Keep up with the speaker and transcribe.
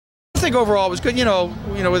think overall it was good.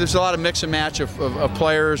 There's a lot of mix and match of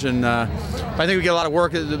players, and I think we get a lot of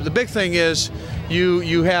work. The big thing is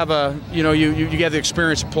you have you get the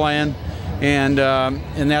experience of playing, and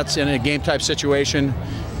that's in a game type situation,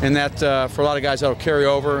 and that for a lot of guys that'll carry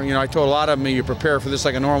over. I told a lot of them, you prepare for this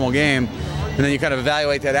like a normal game, and then you kind of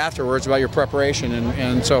evaluate that afterwards about your preparation,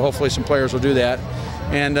 and so hopefully some players will do that.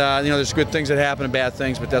 And there's good things that happen and bad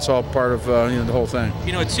things, but that's all part of the whole thing.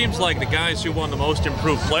 It seems like the guys who won the Most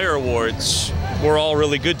Improved Player awards were all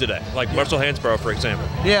really good today, like Russell Hansborough, for example.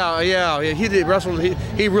 Yeah, he did. Russell,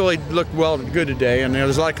 he really looked good today, and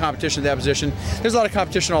there's a lot of competition at that position. There's a lot of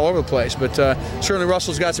competition all over the place, but certainly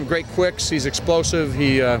Russell's got some great quicks. He's explosive.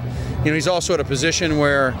 He's also at a position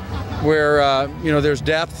where there's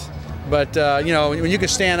depth. But when you can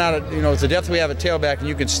stand out, with the depth we have at tailback, and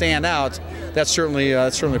you can stand out, that's certainly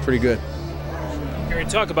pretty good. Gary,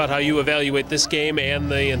 talk about how you evaluate this game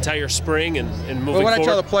and the entire spring and moving forward. What I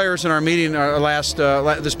tell the players in our meeting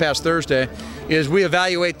this past Thursday is we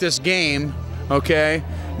evaluate this game, okay,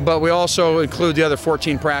 but we also include the other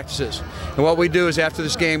 14 practices. And what we do is after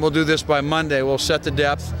this game, we'll do this by Monday. We'll set the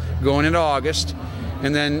depth going into August.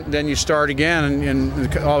 And then you start again,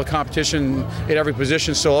 and all the competition at every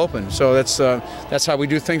position is still open. So that's how we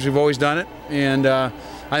do things. We've always done it, and I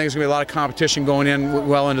think there's going to be a lot of competition going in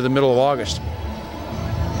well into the middle of August.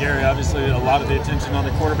 Gary, obviously a lot of the attention on the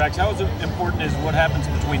quarterbacks. How important is what happens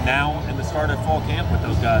between now and the start of fall camp with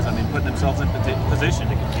those guys? I mean, putting themselves in position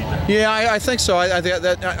to compete there. Yeah, I think so. I think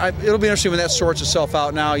that it'll be interesting when that sorts itself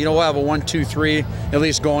out now. We'll have a 1, 2, 3 at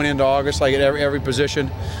least going into August, like at every position.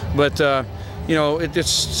 But it's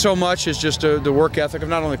so much is just the work ethic of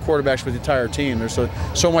not only quarterbacks but the entire team. There's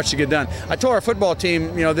so much to get done. I told our football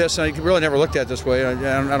team, this, and I really never looked at it this way. I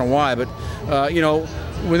don't know why, but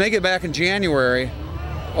when they get back in January,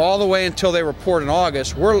 all the way until they report in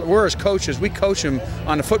August, we're as coaches, we coach them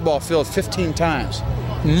on the football field 15 times.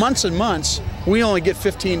 Months and months, we only get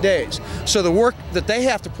 15 days. So the work that they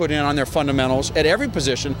have to put in on their fundamentals at every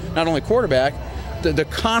position, not only quarterback, the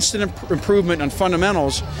constant improvement on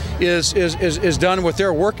fundamentals is done with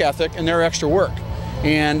their work ethic and their extra work,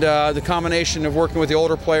 and the combination of working with the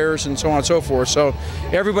older players and so on and so forth. So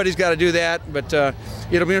everybody's got to do that, but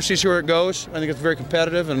it'll be interesting to see where it goes. I think it's very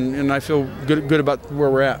competitive, and I feel good about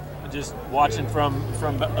where we're at. Just watching from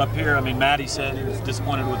up here, I mean, Matty said he was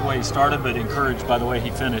disappointed with the way he started, but encouraged by the way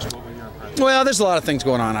he finished. What were your impressions? Well, there's a lot of things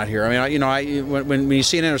going on out here. I mean, when you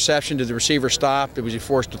see an interception, did the receiver stop? Was he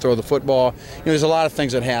forced to throw the football? There's a lot of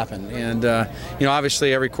things that happen, and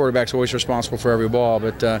obviously every quarterback's always responsible for every ball.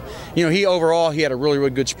 But he overall had a really,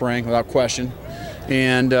 really good spring without question,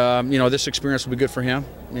 and this experience will be good for him,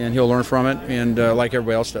 and he'll learn from it, and like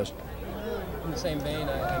everybody else does. In the same vein,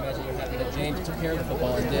 I imagine you're happy that James took care of the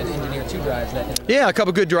football and did engineer 2 drives. Yeah, a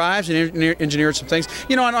couple good drives and engineered some things.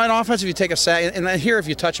 On offense, if you take a sack, and here if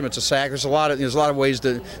you touch them, it's a sack. There's a lot of different ways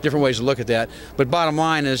to look at that. But bottom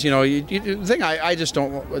line is, the thing I just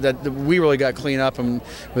don't that we really got clean up, and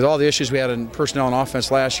with all the issues we had in personnel and offense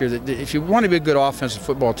last year, that if you want to be a good offensive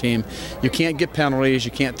football team, you can't get penalties,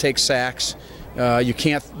 you can't take sacks. You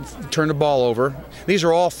can't turn the ball over. These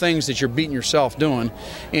are all things that you're beating yourself doing,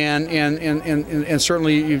 and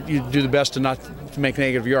certainly you do the best to make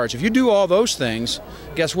negative yards. If you do all those things,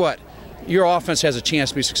 guess what? Your offense has a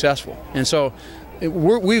chance to be successful. And so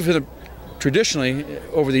we've traditionally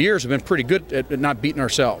over the years have been pretty good at not beating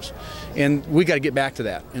ourselves, and we got to get back to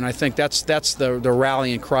that. And I think that's the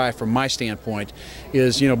rallying cry from my standpoint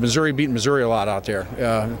is Missouri beating Missouri a lot out there,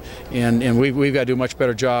 and we've got to do a much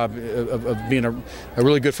better job of being a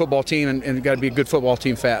really good football team, and got to be a good football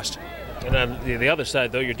team fast. And on the other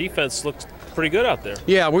side, though, your defense looks pretty good out there.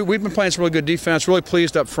 Yeah, we've been playing some really good defense. Really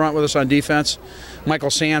pleased up front with us on defense.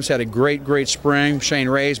 Michael Sam's had a great spring. Shane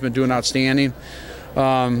Ray's been doing outstanding.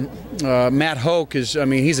 Matt Hoke he's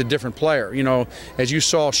a different player. As you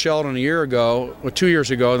saw Sheldon 2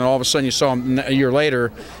 years ago, and then all of a sudden you saw him a year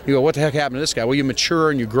later, you go, what the heck happened to this guy? Well, you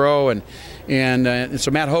mature and you grow, and so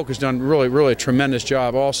Matt Hoke has done really a tremendous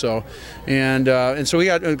job also, and so we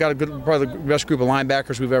got a good, probably the best group of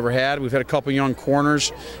linebackers we've ever had. We've had a couple young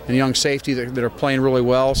corners and young safety that are playing really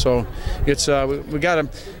well. So it's we got to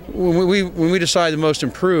when we decide the most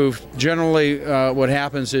improved. Generally, what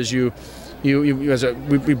happens is you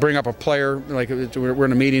we bring up a player, like we're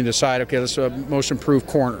in a meeting to decide, okay, let's most improved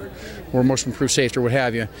corner or most improved safety or what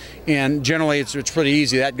have you. And generally it's pretty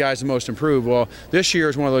easy. That guy's the most improved. Well, this year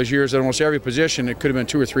is one of those years that almost every position it could have been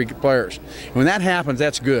 2 or 3 players. And when that happens,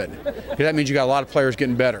 that's good. That means you got a lot of players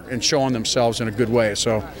getting better and showing themselves in a good way.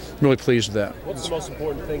 So I'm really pleased with that. What's the most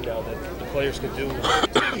important thing now that the players can do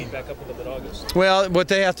to meet back up with them in August? Well, what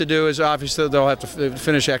they have to do is obviously they'll have to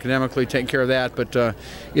finish academically, taking care of that. But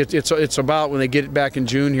it's about when they get back in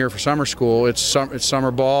June here for summer school. It's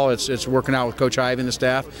summer ball. It's working out with Coach Ivy and the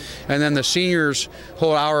staff, and then the seniors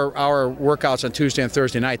hold our workouts on Tuesday and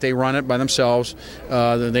Thursday night. They run it by themselves.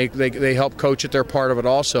 They help coach it. They're part of it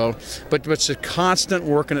also. But it's a constant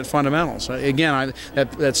working at fundamentals. Again,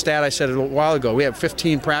 that stat I said a while ago. We have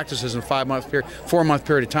 15 practices in a 4-month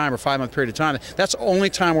period of time or 5-month period of time. That's the only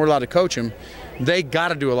time we're allowed to coach them. They got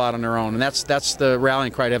to do a lot on their own, and that's the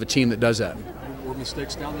rallying cry to have a team that does that. Were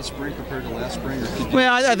mistakes down this spring compared to last spring?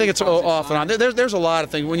 Well, I think it's off and on. There's a lot of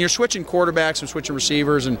things. When you're switching quarterbacks and switching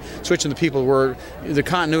receivers and switching the people, where the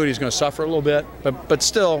continuity is going to suffer a little bit, but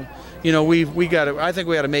still, you know, we got to. I think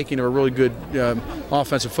we had a making of a really good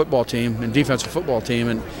offensive football team and defensive football team,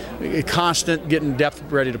 and constant getting depth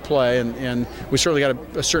ready to play, and we certainly got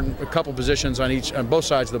a couple positions on both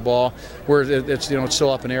sides of the ball where it's still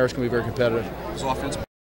up in the air. It's going to be very competitive.